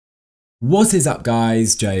What is up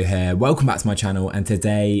guys, Joe here, welcome back to my channel, and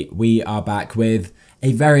today we are back with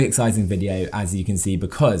a very exciting video, as you can see,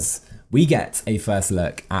 because we get a first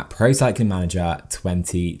look at Pro Cycling Manager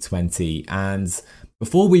 2020. And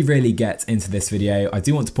before we really get into this video, I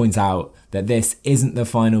do want to point out that this isn't the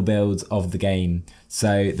final build of the game.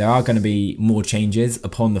 So there are going to be more changes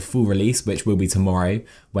upon the full release, which will be tomorrow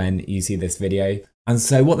when you see this video. And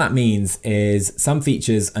so what that means is some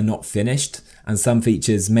features are not finished and some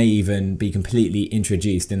features may even be completely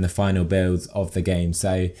introduced in the final build of the game.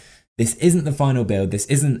 So this isn't the final build, this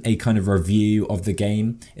isn't a kind of review of the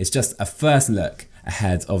game, it's just a first look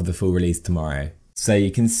ahead of the full release tomorrow. So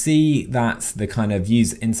you can see that the kind of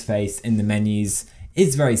user interface in the menus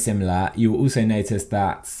is very similar. You'll also notice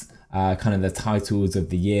that kind of the titles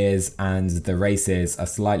of the years and the races are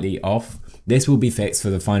slightly off. This will be fixed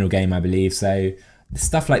for the final game, I believe. So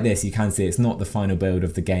stuff like this, you can see it's not the final build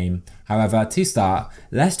of the game. However, to start,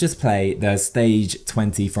 let's just play the stage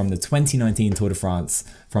 20 from the 2019 Tour de France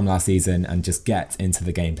from last season and just get into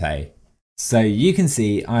the gameplay. So you can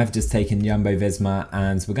see I've just taken Jumbo-Visma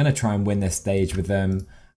and we're going to try and win this stage with them.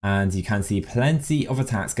 And you can see plenty of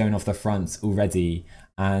attacks going off the front already.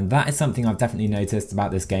 And that is something I've definitely noticed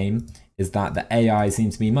about this game, is that the AI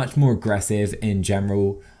seems to be much more aggressive in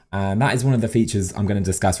general. And that is one of the features I'm going to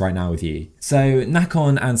discuss right now with you. So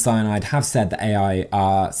Nakon and Cyanide have said that AI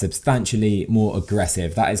are substantially more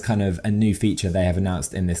aggressive. That is kind of a new feature they have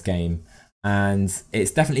announced in this game. And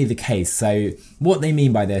it's definitely the case. So what they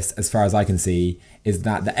mean by this, as far as I can see, is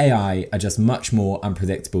that the AI are just much more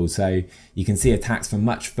unpredictable. So you can see attacks from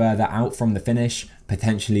much further out from the finish,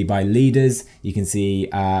 potentially by leaders. You can see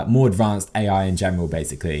more advanced AI in general,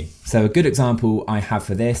 basically. So a good example I have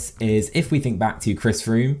for this is if we think back to Chris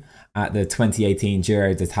Froome at the 2018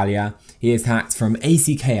 Giro d'Italia, he attacked from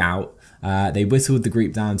ACK out. They whittled the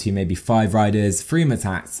group down to maybe 5 riders, Froome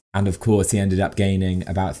attacked, and of course he ended up gaining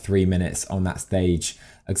about 3 minutes on that stage.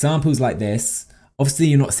 Examples like this, obviously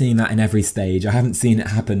you're not seeing that in every stage. I haven't seen it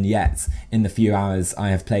happen yet in the few hours I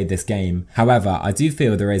have played this game. However, I do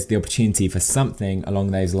feel there is the opportunity for something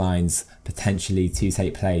along those lines potentially to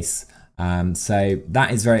take place. So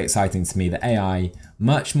that is very exciting to me. The AI,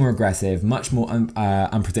 much more aggressive, much more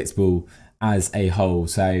unpredictable as a whole.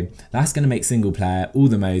 So that's going to make single player, all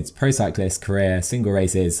the modes, pro cyclist, career, single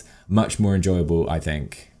races, much more enjoyable, I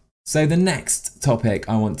think. So the next topic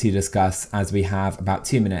I want to discuss, as we have about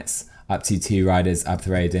 2 minutes up to 2 riders up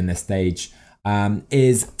the road in this stage,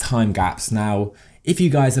 is time gaps. Now, if you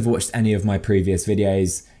guys have watched any of my previous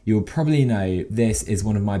videos, you'll probably know this is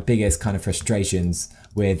one of my biggest kind of frustrations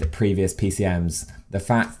with previous PCMs. The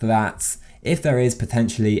fact that if there is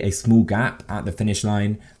potentially a small gap at the finish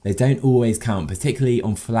line, they don't always count, particularly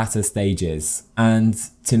on flatter stages. And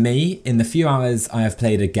to me, in the few hours I have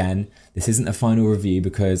played again, this isn't a final review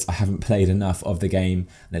because I haven't played enough of the game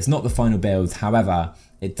and it's not the final build. However,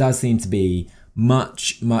 it does seem to be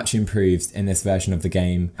much improved in this version of the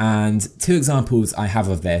game. And 2 examples I have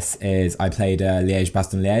of this is I played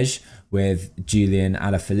Liège-Bastogne-Liège with Julian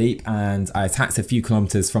Alaphilippe and I attacked a few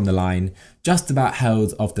kilometers from the line, just about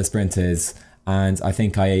held off the sprinters, and I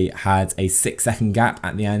think I had a 6-second gap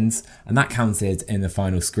at the end and that counted in the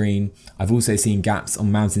final screen. I've also seen gaps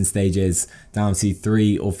on mountain stages down to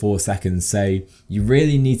 3 or 4 seconds, so you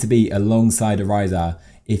really need to be alongside a rider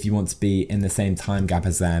if you want to be in the same time gap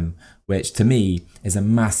as them, which to me is a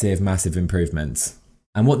massive improvement.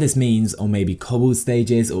 And what this means on maybe cobbled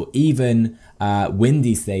stages or even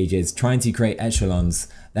windy stages, trying to create echelons,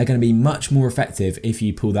 they're going to be much more effective if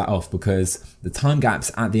you pull that off, because the time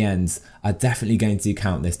gaps at the end are definitely going to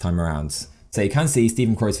count this time around. So you can see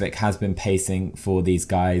Steven Kruijswijk has been pacing for these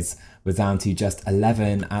guys. We're down to just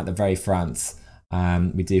 11 at the very front.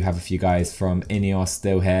 We do have a few guys from Ineos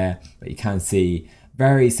still here, but you can see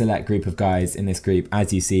very select group of guys in this group.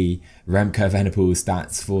 As you see, Remco Evenepoel's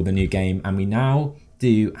stats for the new game, and we now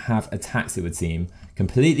do have attacks, it would seem.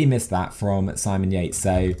 Completely missed that from Simon Yates.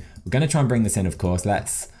 So we're going to try and bring this in, of course.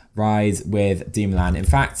 Let's ride with Dumoulin. In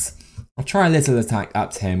fact, I'll try a little attack up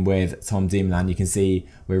to him with Tom Dumoulin. You can see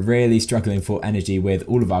we're really struggling for energy with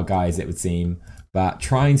all of our guys, it would seem. But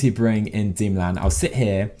trying to bring in Dumoulin. I'll sit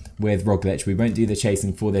here with Roglic. We won't do the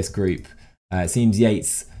chasing for this group. It seems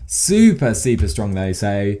Yates super strong though,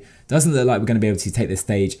 so doesn't look like we're going to be able to take this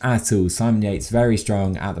stage at all. Simon Yates very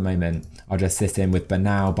strong at the moment. I'll just sit in with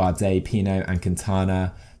Bernal, Bardet, Pinot and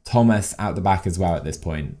Quintana. Thomas out the back as well at this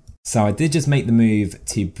point. So I did just make the move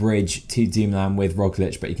to bridge to Dumoulin with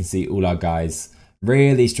Roglic, but you can see all our guys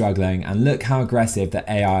really struggling, and look how aggressive the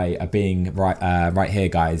AI are being right here,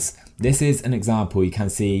 guys. This is an example. You can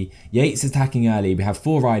see Yates attacking early. We have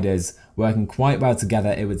 4 riders working quite well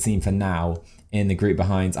together, it would seem, for now, in the group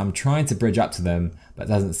behind. I'm trying to bridge up to them, but it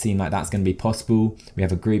doesn't seem like that's going to be possible. We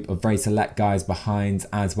have a group of very select guys behind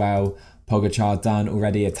as well. Pogacar done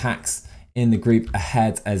already, attacks in the group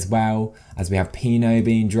ahead as well, as we have Pino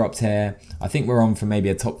being dropped here. I think we're on for maybe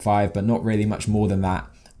a top 5, but not really much more than that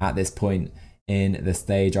at this point in the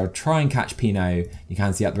stage. I'll try and catch Pino. You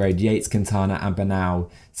can see up the road, Yates, Quintana and Bernal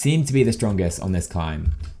seem to be the strongest on this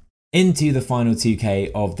climb. Into the final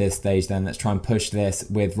 2k of this stage then, let's try and push this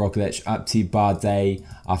with Roglic up to Bardet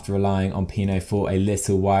after relying on Pino for a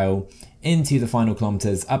little while. Into the final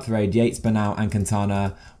kilometers, up the road, Yates, Bernal and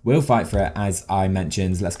Quintana will fight for it as I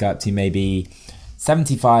mentioned. Let's go up to maybe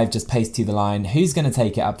 75, just pace to the line. Who's going to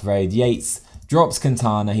take it up the road? Yates drops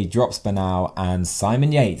Quintana, he drops Bernal, and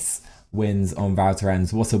Simon Yates wins on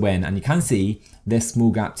Valterens. What a win. And you can see this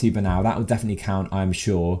small gap to Bernal. That will definitely count, I'm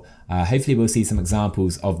sure. Hopefully we'll see some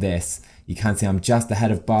examples of this. You can see I'm just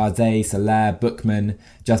ahead of Bardet, Soler, Bookman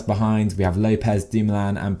just behind. We have Lopez,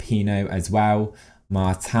 Dumoulin and Pino as well.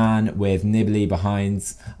 Martin with Nibali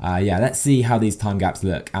behind. Yeah, let's see how these time gaps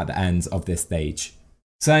look at the end of this stage.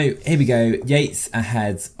 So here we go, Yates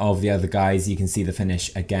ahead of the other guys. You can see the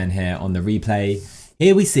finish again here on the replay.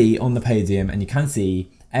 Here we see on the podium, and you can see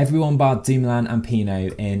everyone bar Dumoulin and Pino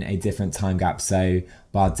in a different time gap. So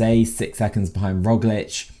Bardet 6 seconds behind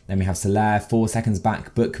Roglic. Then we have Soler 4 seconds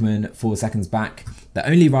back, Bookman 4 seconds back. The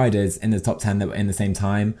only riders in the top 10 that were in the same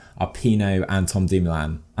time are Pino and Tom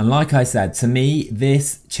Dumoulin. And like I said, to me,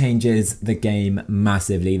 this changes the game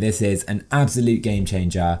massively. This is an absolute game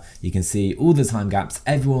changer. You can see all the time gaps,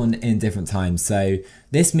 everyone in different times. So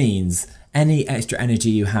this means any extra energy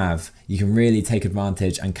you have, you can really take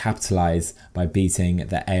advantage and capitalize by beating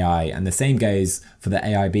the AI. And the same goes for the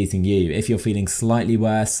AI beating you. If you're feeling slightly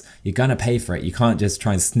worse, you're gonna pay for it. You can't just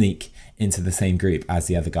try and sneak into the same group as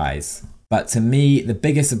the other guys. But to me, the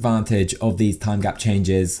biggest advantage of these time gap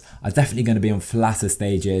changes are definitely going to be on flatter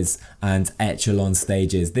stages and echelon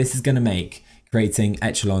stages. This is going to make creating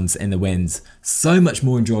echelons in the winds so much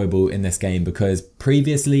more enjoyable in this game, because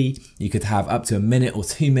previously you could have up to a minute or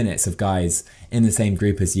 2 minutes of guys in the same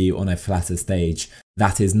group as you on a flatter stage.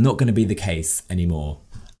 That is not going to be the case anymore.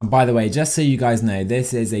 And by the way, just so you guys know,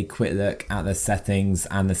 this is a quick look at the settings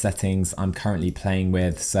and the settings I'm currently playing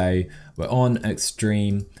with. So we're on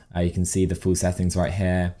extreme. You can see the full settings right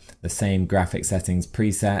here, the same graphic settings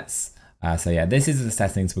presets. So yeah, this is the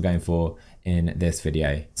settings we're going for in this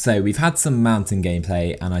video. So we've had some mountain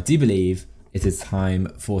gameplay, and I do believe it is time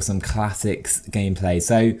for some classics gameplay.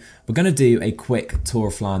 So we're going to do a quick Tour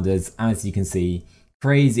of Flanders. As you can see,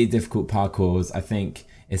 crazy difficult parcours. I think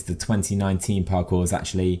it's the 2019 parcours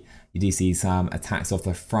actually. You do see some attacks off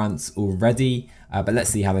the front already, but let's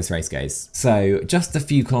see how this race goes. So just a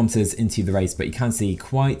few kilometers into the race, but you can see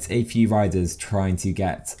quite a few riders trying to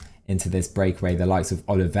get into this breakaway. The likes of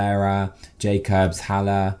Oliveira, Jacobs,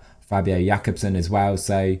 Haller, Fabio Jakobsen as well.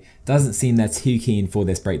 So doesn't seem they're too keen for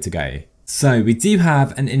this break to go. So we do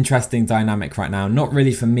have an interesting dynamic right now. Not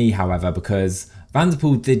really for me, however, because Van der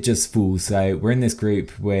Poel did just fall. So we're in this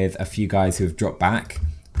group with a few guys who have dropped back.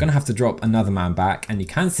 Going to have to drop another man back, and you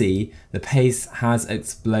can see the pace has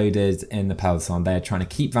exploded in the peloton. They're trying to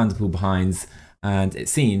keep Van der Poel behind, and it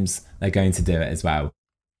seems they're going to do it as well.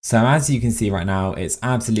 So as you can see right now, it's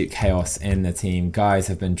absolute chaos in the team. Guys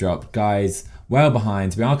have been dropped, guys well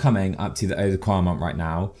behind. We are coming up to the Eau de Quarmont right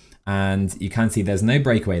now, and you can see there's no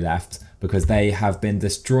breakaway left because they have been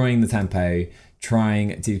destroying the tempo,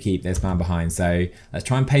 trying to keep this man behind. So let's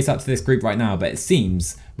try and pace up to this group right now, but it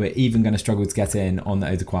seems we're even going to struggle to get in on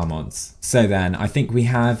the Eau de Quarmont. So then I think we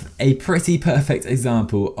have a pretty perfect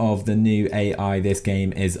example of the new AI this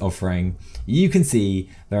game is offering. You can see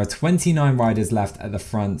there are 29 riders left at the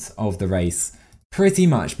front of the race, pretty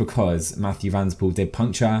much because Mathieu van der Poel did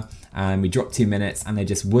puncture and we dropped 2 minutes and they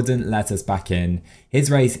just wouldn't let us back in. His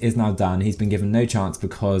race is now done. He's been given no chance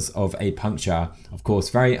because of a puncture. Of course,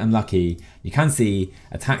 very unlucky. You can see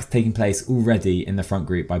attacks taking place already in the front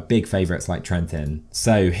group by big favourites like Trentin.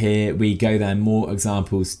 So here we go then, more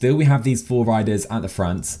examples. Still we have these 4 riders at the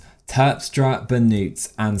front. Terpstra,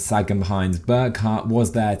 Benoot and Sagan behind. Burkhardt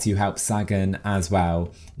was there to help Sagan as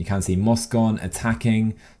well. You can see Moscon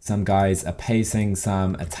attacking. Some guys are pacing,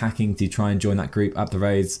 some attacking to try and join that group up the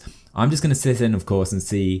roads. I'm just going to sit in, of course, and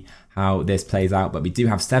see how this plays out. But we do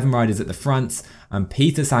have 7 riders at the front, and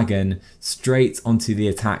Peter Sagan straight onto the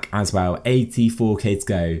attack as well. 84k to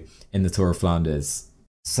go in the Tour of Flanders.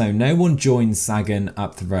 So no one joined Sagan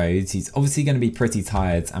up the road. He's obviously going to be pretty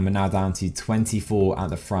tired, and we're now down to 24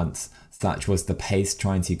 at the front. Such was the pace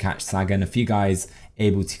trying to catch Sagan. A few guys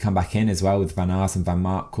able to come back in as well, with Van Aert and Van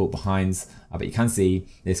Mark caught behind. But you can see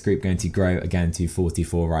this group going to grow again to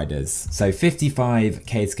 44 riders. So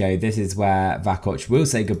 55k to go. This is where Vakoc will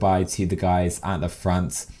say goodbye to the guys at the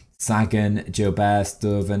front. Sagan, Gilbert,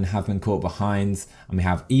 Sturven have been caught behind. And we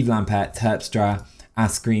have Yves Lampert, Terpstra,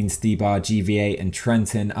 Asgreen, Stibar, GV8 and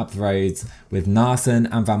Trentin up the roads, with Narsson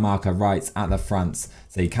and Van Marker right at the front.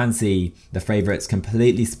 So you can see the favourites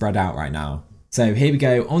completely spread out right now. So here we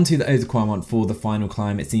go, onto the Eau de Quermont for the final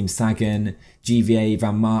climb. It seems Sagan, GVA,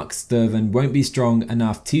 Van Mark, Sturven won't be strong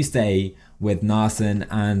enough to stay with Narsson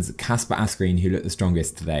and Casper Asgreen, who look the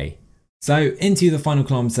strongest today. So into the final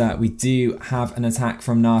kilometre, we do have an attack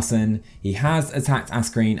from Narsson. He has attacked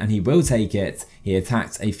Asgreen and he will take it. He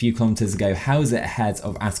attacked a few kilometres ago, held it ahead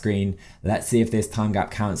of Asgreen. Let's see if this time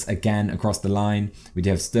gap counts again across the line. We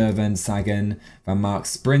do have Sturven, Sagan, Van Mark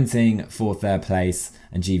sprinting for third place,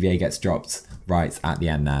 and GVA gets dropped right at the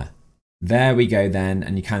end there. There we go then,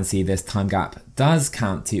 and you can see this time gap does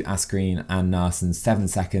count to Asgreen and Narsson, 7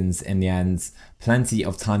 seconds in the end. Plenty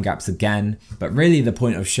of time gaps again, but really the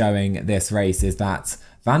point of showing this race is that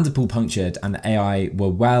Van der Poel punctured and the AI were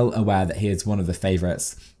well aware that he is one of the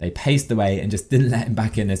favourites. They paced away and just didn't let him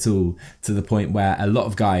back in at all, to the point where a lot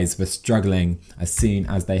of guys were struggling as soon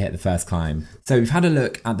as they hit the first climb. So we've had a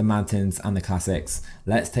look at the mountains and the classics.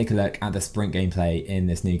 Let's take a look at the sprint gameplay in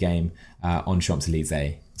this new game on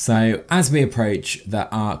Champs-Élysées. So as we approach the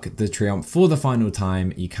Arc de Triomphe for the final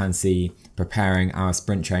time, you can see preparing our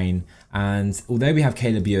sprint train. And although we have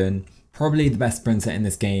Caleb Ewan, probably the best sprinter in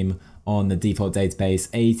this game on the default database,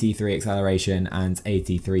 83 acceleration and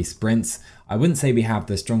 83 sprints, I wouldn't say we have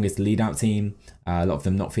the strongest lead out team. A lot of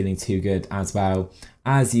them not feeling too good as well.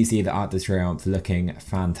 As you see the Arc de Triomphe looking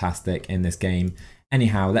fantastic in this game.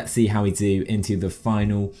 Anyhow, let's see how we do into the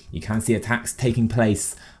final. You can see attacks taking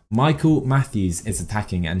place. Michael Matthews is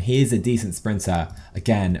attacking and he is a decent sprinter.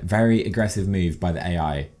 Again, very aggressive move by the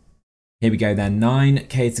AI. Here we go then,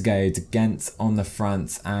 9k to go to Ghent on the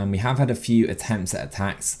front, and we have had a few attempts at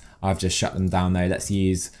attacks. I've just shut them down though. Let's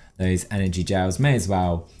use those energy gels, may as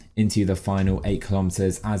well, into the final 8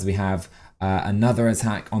 kilometers as we have another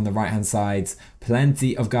attack on the right hand side.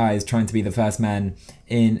 Plenty of guys trying to be the first men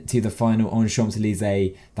into the final on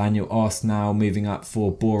Champs-Élysées. Daniel Oss now moving up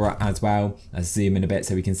for Bora as well. Let's zoom in a bit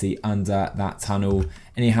so we can see under that tunnel.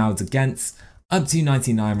 Anyhow, to Ghent up to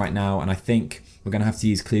 99 right now, and I think we're going to have to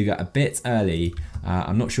use Kluger a bit early.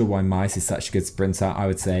 I'm not sure why Mice is such a good sprinter. I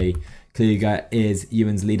would say Kluger is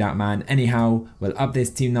Ewan's lead out man. Anyhow, we'll up this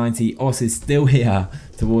to 90. Oss is still here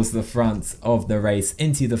towards the front of the race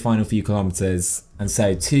into the final few kilometers. And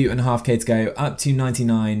so 2.5k to go, up to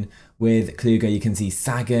 99 with Kluger. You can see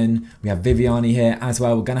Sagan. We have Viviani here as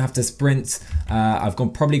well. We're going to have to sprint. I've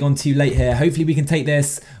probably gone too late here. Hopefully we can take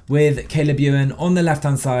this with Caleb Ewan on the left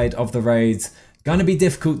hand side of the road. Gonna be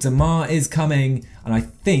difficult. Demar is coming, and I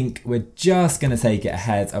think we're just gonna take it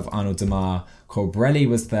ahead of Arnold Demar. Colbrelli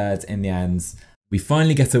was third in the end. We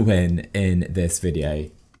finally get a win in this video.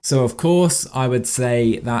 So of course, I would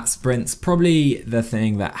say that sprint's probably the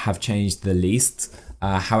thing that have changed the least.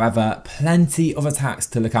 However, plenty of attacks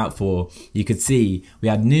to look out for. You could see we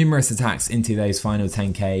had numerous attacks into those final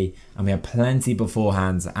 10k, and we had plenty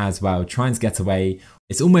beforehand as well, trying to get away.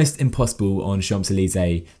 It's almost impossible on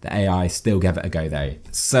Champs-Élysées. The AI still gave it a go though.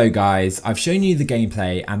 So guys, I've shown you the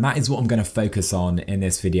gameplay, and that is what I'm going to focus on in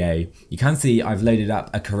this video. You can see I've loaded up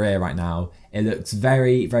a career right now. It looks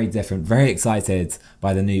very, very different. Very excited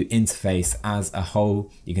by the new interface as a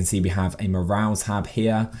whole. You can see we have a morale tab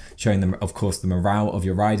here, showing them, of course, the morale of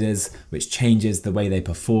your riders, which changes the way they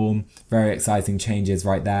perform. Very exciting changes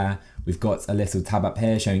right there. We've got a little tab up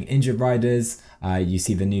here showing injured riders. You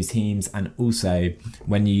see the new teams, and also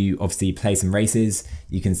when you obviously play some races,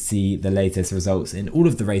 you can see the latest results in all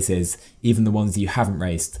of the races, even the ones you haven't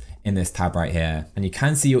raced, in this tab right here. And you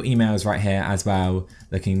can see your emails right here as well,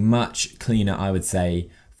 looking much cleaner, I would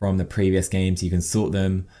say, from the previous games. You can sort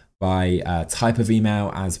them by type of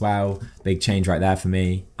email as well. Big change right there for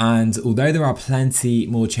me. And although there are plenty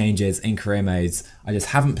more changes in career modes, I just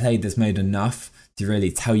haven't played this mode enough to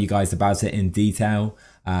really tell you guys about it in detail.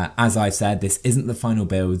 As I said, this isn't the final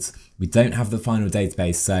build. We don't have the final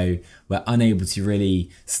database, so we're unable to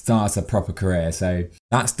really start a proper career. So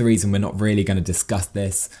that's the reason we're not really going to discuss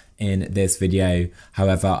this in this video.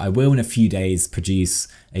 However, I will in a few days produce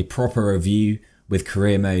a proper review with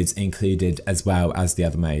career modes included as well as the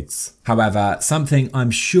other modes. However, something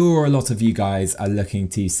I'm sure a lot of you guys are looking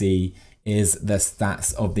to see is the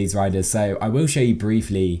stats of these riders. So I will show you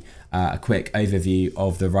briefly a quick overview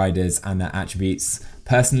of the riders and their attributes.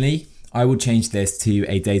 Personally, I will change this to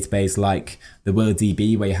a database like the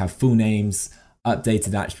WillDB, where you have full names,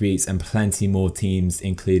 updated attributes, and plenty more teams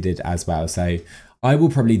included as well. So I will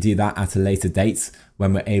probably do that at a later date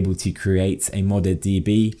when we're able to create a modded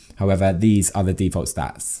DB. However, these are the default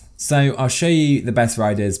stats. So I'll show you the best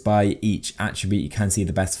riders by each attribute. You can see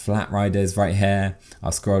the best flat riders right here.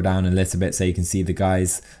 I'll scroll down a little bit so you can see the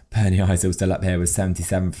guys. Bernie Eisel still up here with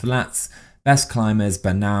 77 flats. Best climbers,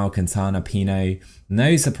 Bernal, Quintana, Pino.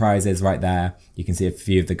 No surprises right there. You can see a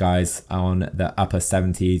few of the guys on the upper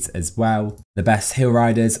 70s as well. The best hill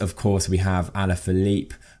riders, of course, we have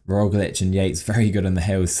Alaphilippe, Roglic and Yates, very good on the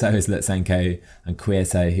hills. So is Lutsenko and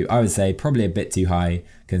Quieto, who I would say probably a bit too high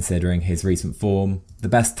considering his recent form. The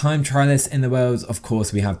best time trialists in the world, of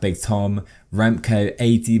course, we have Big Tom, Remco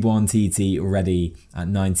 81 TT already at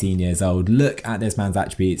 19 years old. Look at this man's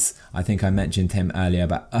attributes. I think I mentioned him earlier,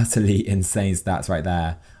 but utterly insane stats right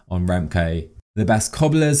there on Remco. The best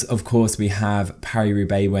cobblers, of course, we have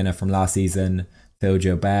Paris-Roubaix winner from last season, Phil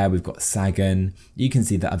Gilbert. We've got Sagan. You can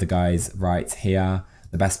see the other guys right here.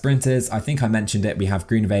 The best sprinters, I think I mentioned it, we have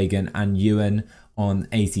Groenewegen and Ewan on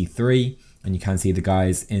 83, and you can see the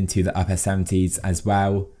guys into the upper 70s as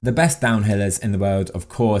well. The best downhillers in the world, of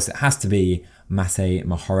course, it has to be Matej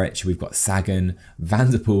Mohoric. We've got Sagan,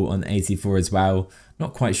 Van der Poel on 84 as well.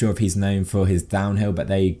 Not quite sure if he's known for his downhill, but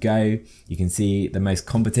there you go. You can see the most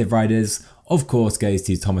competitive riders, of course, goes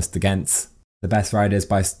to Thomas de Gent. The best riders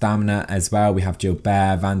by stamina as well, we have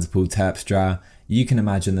Gilbert, Van der Poel, Terpstra. You can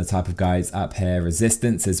imagine the type of guys up here.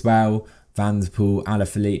 Resistance as well, Van der Poel,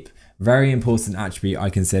 Alaphilippe. Very important attribute, I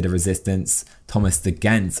consider resistance. Thomas de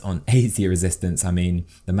Gent on 80 resistance. I mean,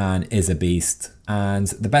 the man is a beast. And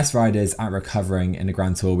the best riders at recovering in the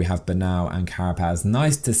Grand Tour, we have Bernal and Carapaz.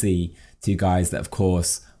 Nice to see two guys that, of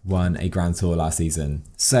course, won a Grand Tour last season.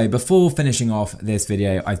 So before finishing off this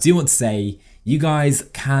video, I do want to say you guys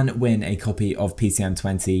can win a copy of PCM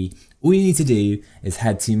 20. All you need to do is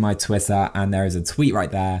head to my Twitter, and there is a tweet right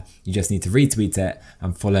there. You just need to retweet it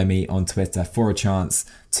and follow me on Twitter for a chance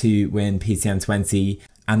to win PCM 20.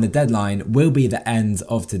 And the deadline will be the end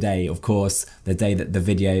of today, of course, the day that the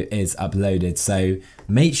video is uploaded. So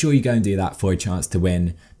make sure you go and do that for a chance to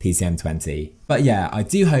win PCM 20. But yeah, I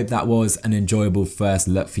do hope that was an enjoyable first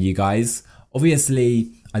look for you guys.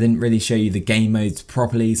 Obviously, I didn't really show you the game modes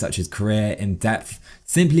properly, such as career in depth,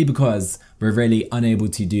 simply because we're really unable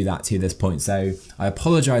to do that to this point. So I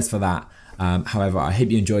apologize for that. However, I hope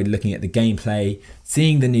you enjoyed looking at the gameplay,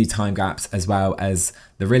 seeing the new time gaps, as well as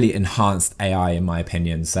the really enhanced AI in my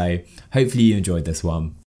opinion. So hopefully you enjoyed this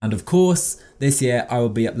one. And of course, this year I will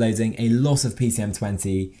be uploading a lot of PCM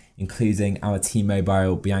 20, including our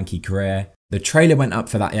T-Mobile Bianchi career. The trailer went up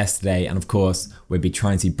for that yesterday, and of course, we'll be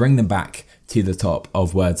trying to bring them back to the top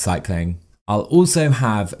of World Cycling. I'll also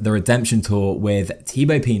have the Redemption Tour with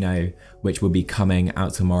Thibaut Pinot, which will be coming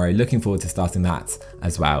out tomorrow. Looking forward to starting that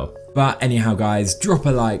as well. But anyhow guys, drop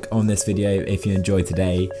a like on this video if you enjoyed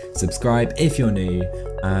today, subscribe if you're new,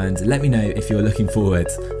 and let me know if you're looking forward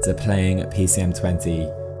to playing PCM 20.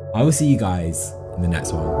 I will see you guys in the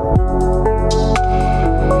next one.